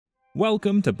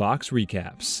Welcome to Box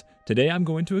Recaps. Today I'm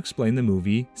going to explain the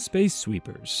movie Space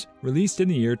Sweepers, released in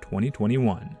the year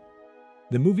 2021.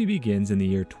 The movie begins in the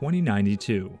year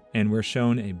 2092, and we're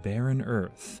shown a barren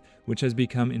Earth, which has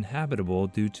become inhabitable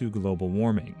due to global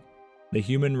warming. The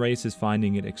human race is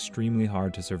finding it extremely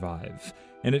hard to survive,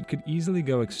 and it could easily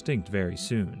go extinct very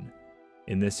soon.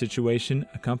 In this situation,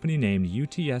 a company named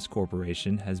UTS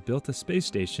Corporation has built a space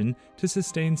station to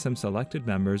sustain some selected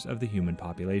members of the human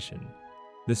population.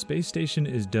 The space station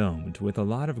is domed with a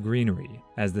lot of greenery,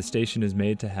 as the station is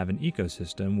made to have an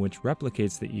ecosystem which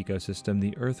replicates the ecosystem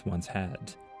the Earth once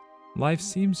had. Life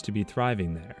seems to be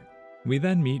thriving there. We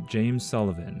then meet James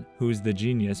Sullivan, who is the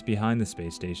genius behind the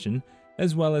space station,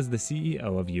 as well as the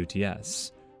CEO of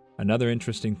UTS. Another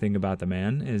interesting thing about the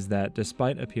man is that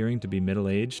despite appearing to be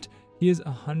middle-aged, he is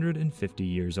 150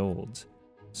 years old.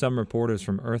 Some reporters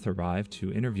from Earth arrive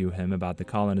to interview him about the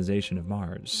colonization of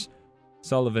Mars.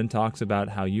 Sullivan talks about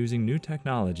how using new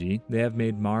technology, they have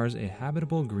made Mars a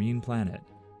habitable green planet,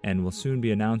 and will soon be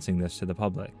announcing this to the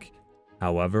public.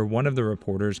 However, one of the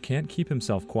reporters can't keep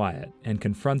himself quiet and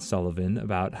confronts Sullivan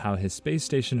about how his space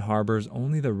station harbors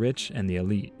only the rich and the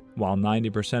elite, while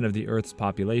 90% of the Earth's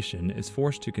population is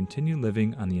forced to continue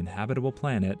living on the inhabitable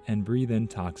planet and breathe in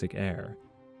toxic air.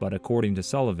 But according to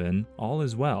Sullivan, all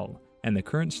is well, and the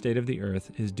current state of the Earth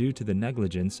is due to the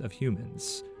negligence of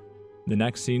humans. The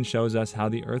next scene shows us how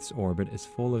the Earth's orbit is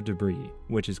full of debris,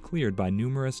 which is cleared by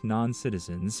numerous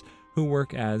non-citizens who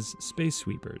work as space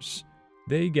sweepers.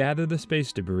 They gather the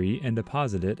space debris and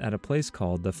deposit it at a place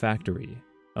called the Factory.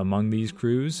 Among these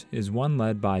crews is one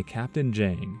led by Captain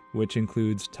Jang, which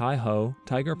includes Tai-Ho,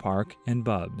 Tiger Park, and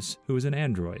Bubs, who is an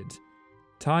android.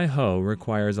 Tai-Ho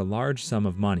requires a large sum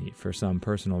of money for some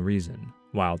personal reason,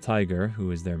 while Tiger, who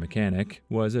is their mechanic,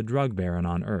 was a drug baron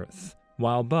on Earth.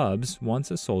 While Bubs,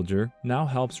 once a soldier, now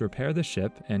helps repair the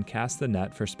ship and cast the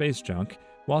net for space junk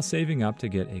while saving up to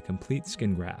get a complete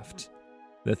skin graft.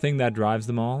 The thing that drives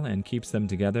them all and keeps them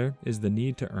together is the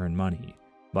need to earn money.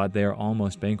 But they are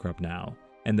almost bankrupt now,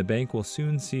 and the bank will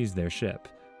soon seize their ship,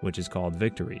 which is called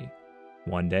Victory.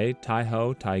 One day,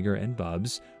 Tai-Ho, Tiger, and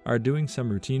Bubs are doing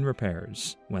some routine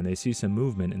repairs when they see some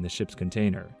movement in the ship's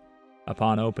container.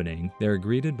 Upon opening, they are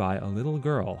greeted by a little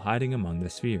girl hiding among the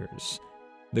spheres.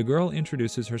 The girl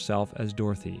introduces herself as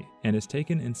Dorothy and is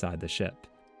taken inside the ship.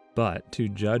 But to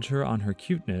judge her on her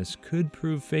cuteness could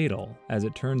prove fatal, as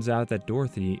it turns out that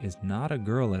Dorothy is not a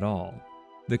girl at all.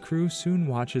 The crew soon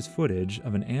watches footage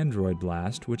of an android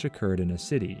blast which occurred in a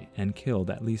city and killed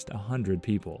at least 100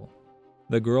 people.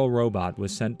 The girl robot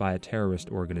was sent by a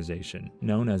terrorist organization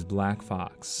known as Black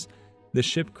Fox. The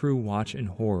ship crew watch in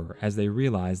horror as they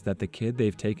realize that the kid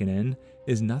they've taken in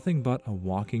is nothing but a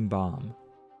walking bomb.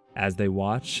 As they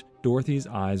watch, Dorothy's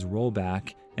eyes roll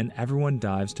back and everyone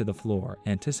dives to the floor,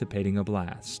 anticipating a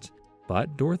blast.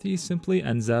 But Dorothy simply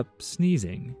ends up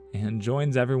sneezing and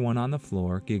joins everyone on the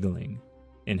floor giggling.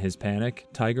 In his panic,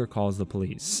 Tiger calls the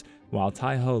police, while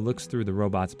Tai-Ho looks through the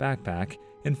robot's backpack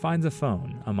and finds a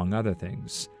phone, among other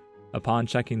things. Upon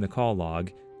checking the call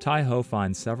log, Tai-Ho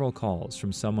finds several calls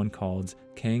from someone called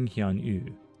Kang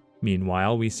Hyun-Yu.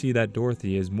 Meanwhile, we see that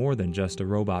Dorothy is more than just a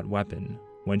robot weapon.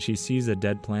 When she sees a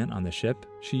dead plant on the ship,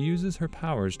 she uses her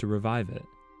powers to revive it.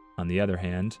 On the other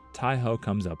hand, Tai-Ho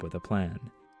comes up with a plan.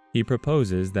 He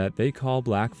proposes that they call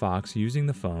Black Fox using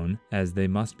the phone, as they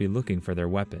must be looking for their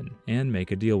weapon, and make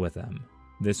a deal with them.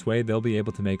 This way they'll be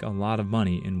able to make a lot of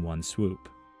money in one swoop.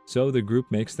 So the group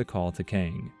makes the call to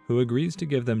Kang, who agrees to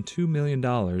give them $2 million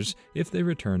if they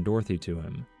return Dorothy to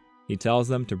him. He tells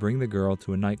them to bring the girl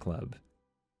to a nightclub.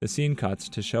 The scene cuts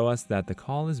to show us that the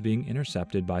call is being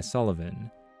intercepted by Sullivan.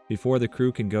 Before the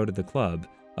crew can go to the club,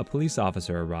 a police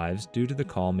officer arrives due to the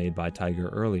call made by Tiger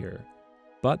earlier.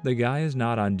 But the guy is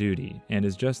not on duty and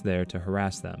is just there to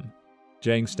harass them.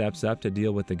 Jang steps up to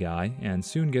deal with the guy and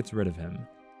soon gets rid of him.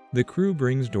 The crew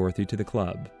brings Dorothy to the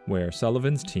club, where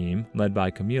Sullivan's team, led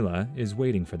by Camila, is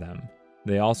waiting for them.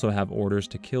 They also have orders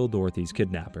to kill Dorothy's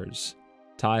kidnappers.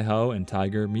 Tai-Ho and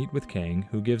Tiger meet with Kang,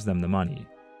 who gives them the money.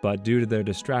 But due to their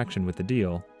distraction with the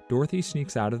deal, Dorothy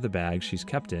sneaks out of the bag she's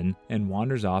kept in and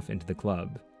wanders off into the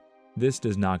club. This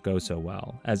does not go so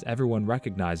well, as everyone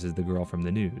recognizes the girl from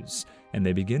the news, and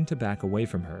they begin to back away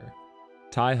from her.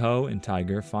 Tai-Ho and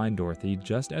Tiger find Dorothy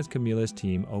just as Camila's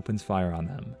team opens fire on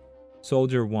them.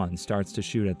 Soldier 1 starts to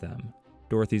shoot at them.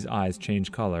 Dorothy's eyes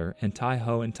change color, and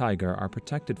Tai-Ho and Tiger are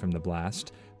protected from the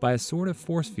blast by a sort of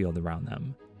force field around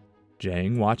them.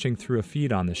 Jang, watching through a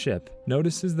feed on the ship,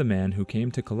 notices the man who came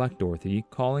to collect Dorothy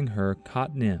calling her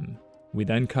Kot Nim. We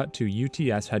then cut to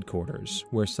UTS headquarters,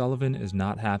 where Sullivan is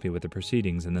not happy with the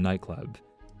proceedings in the nightclub.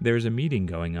 There's a meeting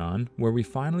going on where we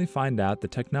finally find out the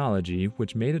technology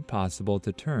which made it possible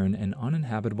to turn an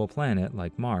uninhabitable planet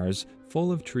like Mars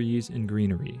full of trees and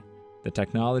greenery. The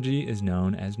technology is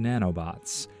known as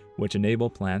nanobots, which enable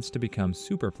plants to become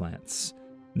superplants.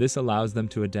 This allows them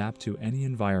to adapt to any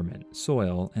environment,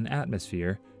 soil, and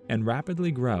atmosphere, and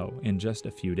rapidly grow in just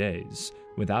a few days,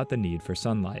 without the need for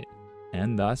sunlight,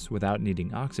 and thus without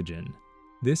needing oxygen.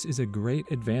 This is a great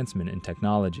advancement in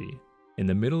technology. In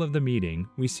the middle of the meeting,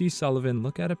 we see Sullivan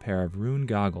look at a pair of rune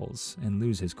goggles and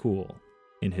lose his cool.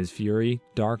 In his fury,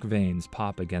 dark veins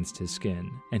pop against his skin,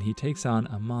 and he takes on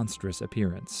a monstrous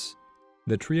appearance.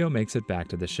 The trio makes it back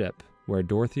to the ship, where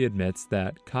Dorothy admits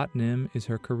that Katnim is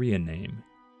her Korean name.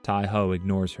 Tai-ho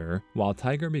ignores her, while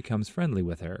Tiger becomes friendly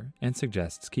with her and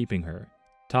suggests keeping her.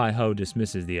 Tai-ho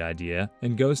dismisses the idea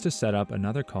and goes to set up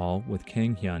another call with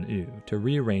Kang Hyun-woo to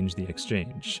rearrange the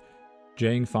exchange.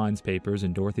 Jang finds papers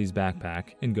in Dorothy's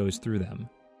backpack and goes through them.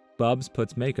 Bubs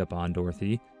puts makeup on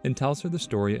Dorothy and tells her the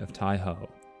story of Tai-ho.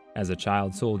 As a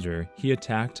child soldier, he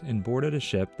attacked and boarded a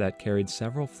ship that carried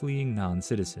several fleeing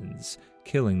non-citizens,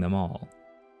 killing them all.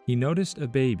 He noticed a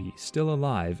baby still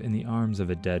alive in the arms of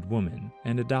a dead woman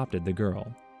and adopted the girl.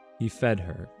 He fed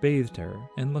her, bathed her,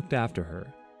 and looked after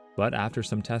her. But after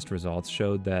some test results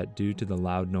showed that due to the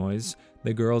loud noise,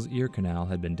 the girl's ear canal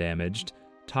had been damaged,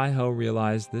 Tai-ho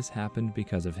realized this happened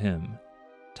because of him.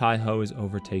 Tai-ho is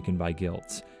overtaken by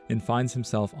guilt and finds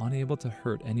himself unable to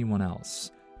hurt anyone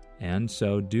else. And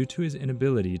so, due to his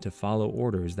inability to follow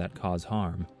orders that cause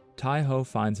harm, Tai-ho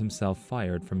finds himself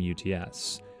fired from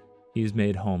UTS. He is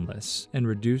made homeless and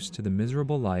reduced to the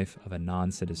miserable life of a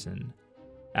non-citizen.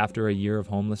 After a year of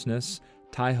homelessness,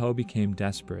 Tai-ho became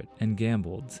desperate and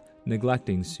gambled,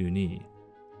 neglecting Soo-nee.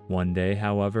 One day,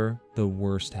 however, the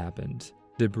worst happened.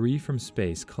 Debris from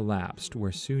space collapsed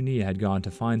where Soo-nee had gone to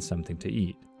find something to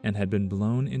eat and had been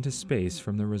blown into space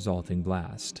from the resulting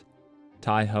blast.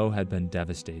 Tai-ho had been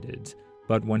devastated,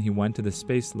 but when he went to the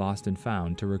Space Lost and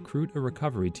Found to recruit a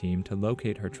recovery team to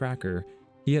locate her tracker,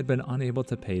 he had been unable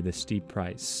to pay the steep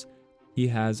price. He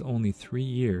has only 3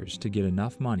 years to get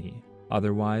enough money,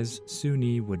 otherwise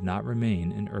Soo-nee would not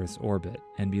remain in Earth's orbit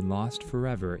and be lost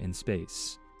forever in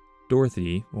space.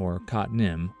 Dorothy, or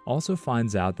Katnim, also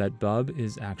finds out that Bub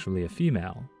is actually a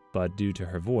female, but due to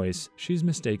her voice, she's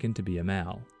mistaken to be a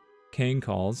male. Kang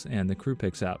calls and the crew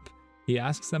picks up. He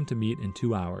asks them to meet in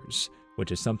 2 hours,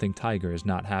 which is something Tiger is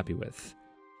not happy with.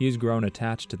 He has grown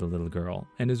attached to the little girl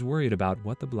and is worried about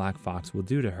what the Black Fox will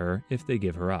do to her if they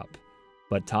give her up.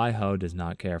 But Tai-ho does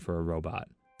not care for a robot.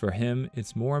 For him,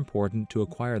 it's more important to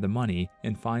acquire the money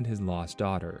and find his lost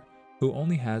daughter, who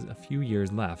only has a few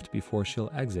years left before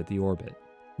she'll exit the orbit.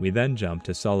 We then jump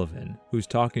to Sullivan, who's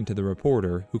talking to the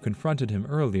reporter who confronted him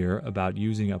earlier about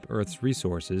using up Earth's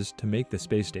resources to make the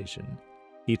space station.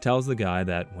 He tells the guy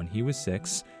that when he was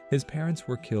 6, his parents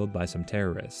were killed by some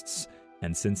terrorists,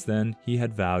 and since then he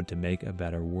had vowed to make a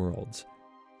better world.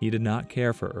 He did not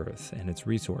care for Earth and its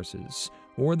resources,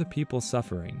 or the people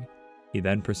suffering. He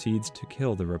then proceeds to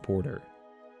kill the reporter.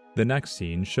 The next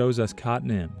scene shows us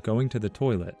Katnim going to the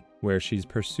toilet, where she's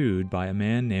pursued by a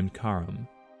man named Karam.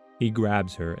 He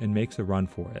grabs her and makes a run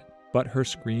for it, but her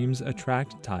screams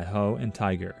attract Tai-ho and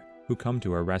Tiger, who come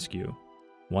to her rescue.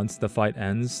 Once the fight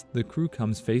ends, the crew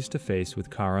comes face to face with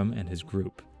Karam and his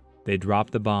group. They drop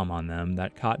the bomb on them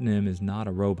that Katnim is not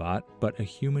a robot, but a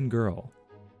human girl.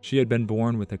 She had been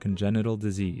born with a congenital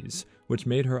disease, which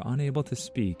made her unable to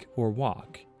speak or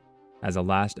walk. As a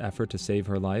last effort to save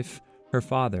her life, her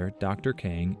father, Dr.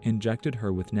 Kang, injected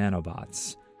her with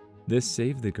nanobots. This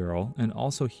saved the girl and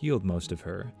also healed most of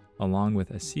her, along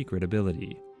with a secret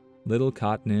ability. Little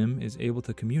Katnim is able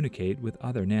to communicate with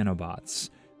other nanobots,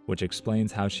 which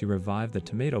explains how she revived the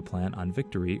tomato plant on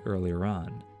Victory earlier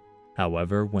on.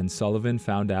 However, when Sullivan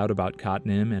found out about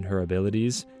Katnim and her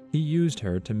abilities, he used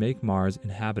her to make Mars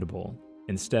inhabitable.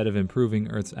 Instead of improving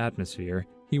Earth's atmosphere,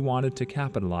 he wanted to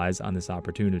capitalize on this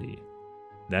opportunity.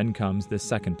 Then comes the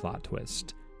second plot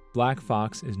twist. Black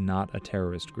Fox is not a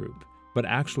terrorist group, but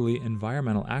actually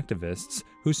environmental activists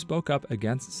who spoke up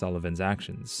against Sullivan's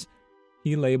actions.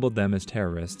 He labeled them as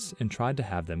terrorists and tried to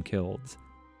have them killed.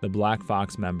 The Black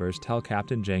Fox members tell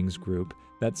Captain Jang's group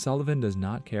that Sullivan does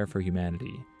not care for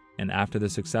humanity, and after the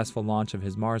successful launch of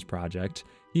his Mars project,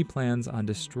 he plans on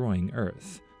destroying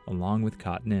Earth, along with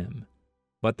Katnim.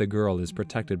 But the girl is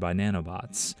protected by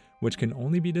nanobots, which can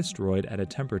only be destroyed at a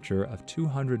temperature of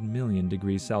 200 million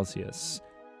degrees Celsius.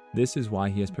 This is why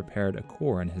he has prepared a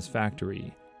core in his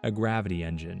factory, a gravity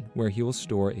engine, where he will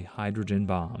store a hydrogen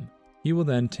bomb. He will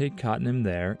then take Katnim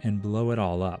there and blow it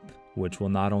all up, which will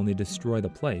not only destroy the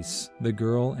place, the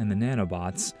girl, and the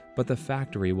nanobots, but the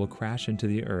factory will crash into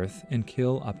the Earth and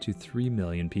kill up to 3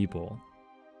 million people.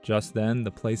 Just then,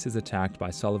 the place is attacked by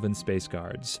Sullivan's space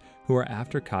guards, who are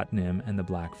after Kat'nim and the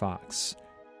Black Fox.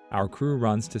 Our crew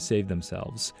runs to save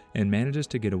themselves and manages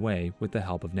to get away with the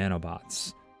help of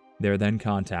nanobots. They're then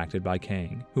contacted by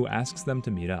Kang, who asks them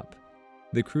to meet up.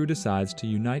 The crew decides to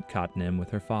unite Kat'nim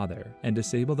with her father and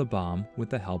disable the bomb with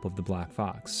the help of the Black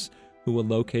Fox, who will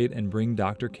locate and bring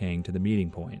Dr. Kang to the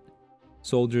meeting point.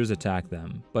 Soldiers attack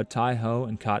them, but Tai-Ho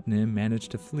and Kat'nim manage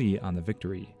to flee on the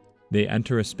Victory. They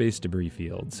enter a space debris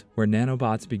field, where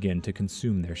nanobots begin to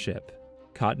consume their ship.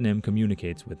 Kat'nim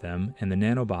communicates with them, and the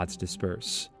nanobots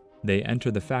disperse. They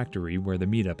enter the factory where the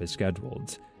meetup is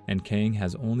scheduled, and Kang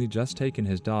has only just taken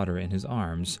his daughter in his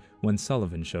arms when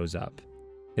Sullivan shows up.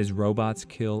 His robots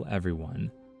kill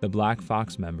everyone, the Black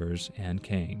Fox members and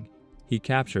Kang. He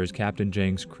captures Captain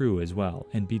Jang's crew as well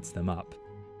and beats them up.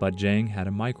 But Jang had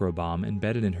a microbomb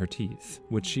embedded in her teeth,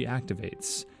 which she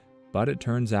activates. But it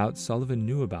turns out Sullivan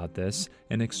knew about this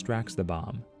and extracts the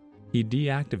bomb. He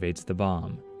deactivates the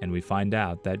bomb, and we find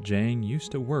out that Jang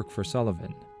used to work for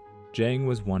Sullivan. Jang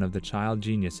was one of the child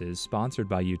geniuses sponsored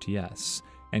by UTS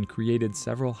and created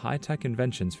several high-tech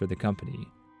inventions for the company,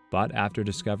 but after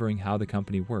discovering how the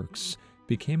company works,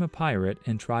 became a pirate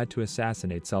and tried to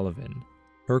assassinate Sullivan.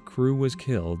 Her crew was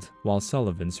killed while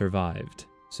Sullivan survived,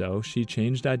 so she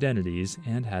changed identities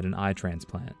and had an eye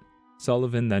transplant.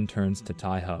 Sullivan then turns to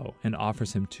Tai-Ho and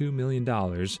offers him $2 million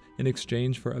in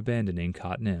exchange for abandoning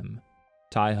Kat'nim.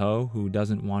 Tai-Ho, who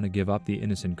doesn't want to give up the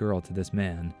innocent girl to this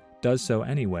man, does so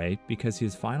anyway because he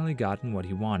has finally gotten what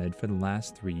he wanted for the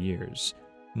last 3 years: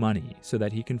 money so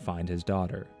that he can find his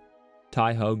daughter.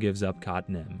 Tai-Ho gives up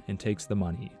Kat'nim and takes the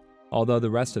money, although the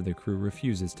rest of the crew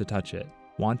refuses to touch it,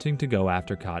 wanting to go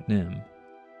after Kat'nim.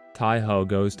 Tai-Ho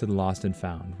goes to the Lost and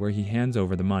Found, where he hands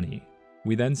over the money.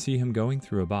 We then see him going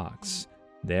through a box.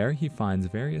 There he finds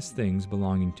various things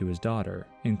belonging to his daughter,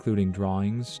 including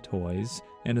drawings, toys,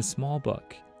 and a small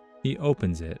book. He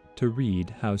opens it to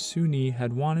read how Su-Ni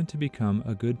had wanted to become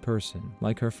a good person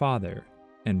like her father,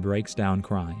 and breaks down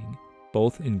crying,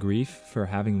 both in grief for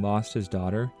having lost his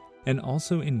daughter and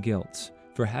also in guilt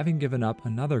for having given up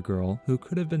another girl who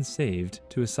could have been saved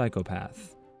to a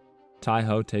psychopath.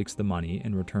 Tai-Ho takes the money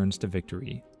and returns to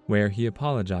Victory, where he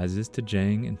apologizes to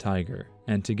Jang and Tiger,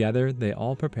 and together they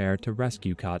all prepare to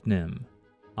rescue Kat'nim.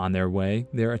 On their way,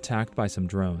 they're attacked by some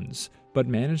drones, but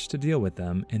manage to deal with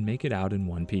them and make it out in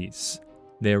one piece.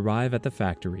 They arrive at the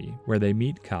factory, where they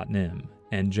meet Kat'nim,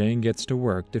 and Jang gets to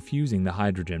work defusing the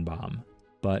hydrogen bomb.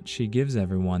 But she gives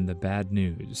everyone the bad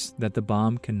news that the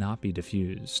bomb cannot be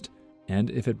defused, and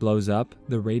if it blows up,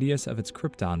 the radius of its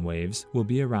krypton waves will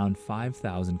be around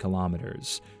 5,000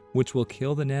 kilometers, which will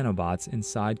kill the nanobots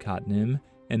inside Kat'nim,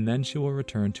 and then she will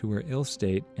return to her ill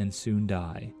state and soon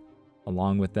die.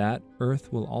 Along with that,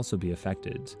 Earth will also be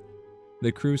affected.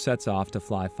 The crew sets off to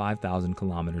fly 5,000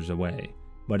 kilometers away,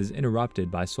 but is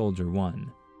interrupted by Soldier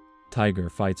 1. Tiger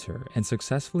fights her and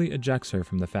successfully ejects her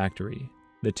from the factory.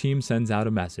 The team sends out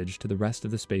a message to the rest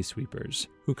of the Space Sweepers,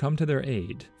 who come to their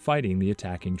aid, fighting the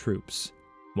attacking troops.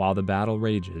 While the battle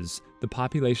rages, the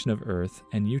population of Earth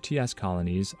and UTS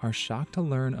colonies are shocked to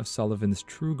learn of Sullivan's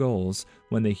true goals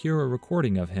when they hear a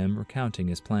recording of him recounting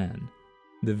his plan.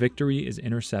 The Victory is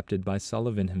intercepted by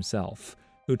Sullivan himself,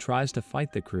 who tries to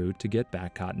fight the crew to get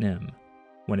back Kat'nim.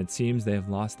 When it seems they have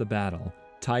lost the battle,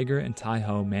 Tiger and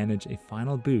Tai-Ho manage a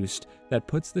final boost that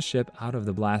puts the ship out of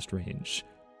the blast range.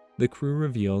 The crew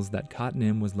reveals that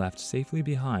Kat'nim was left safely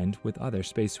behind with other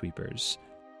Space Sweepers.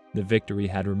 The Victory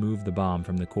had removed the bomb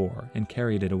from the core and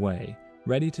carried it away,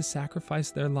 ready to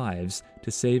sacrifice their lives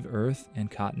to save Earth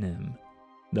and Kat'nim.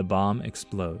 The bomb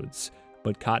explodes,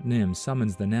 but Kat'nim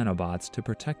summons the nanobots to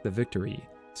protect the Victory,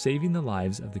 saving the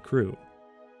lives of the crew.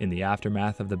 In the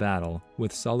aftermath of the battle,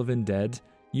 with Sullivan dead,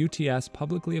 UTS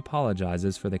publicly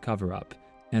apologizes for the cover-up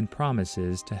and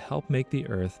promises to help make the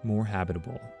Earth more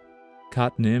habitable.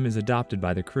 Kat'nim is adopted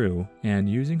by the crew, and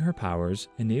using her powers,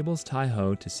 enables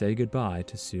Tai-Ho to say goodbye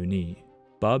to Su-Ni.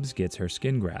 Bubs gets her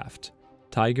skin graft.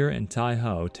 Tiger and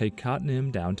Tai-Ho take Kat'nim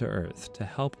down to Earth to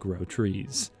help grow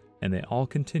trees, and they all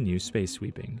continue space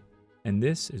sweeping. And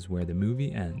this is where the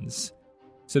movie ends.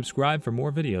 Subscribe for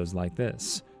more videos like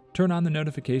this. Turn on the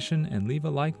notification and leave a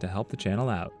like to help the channel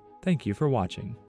out. Thank you for watching.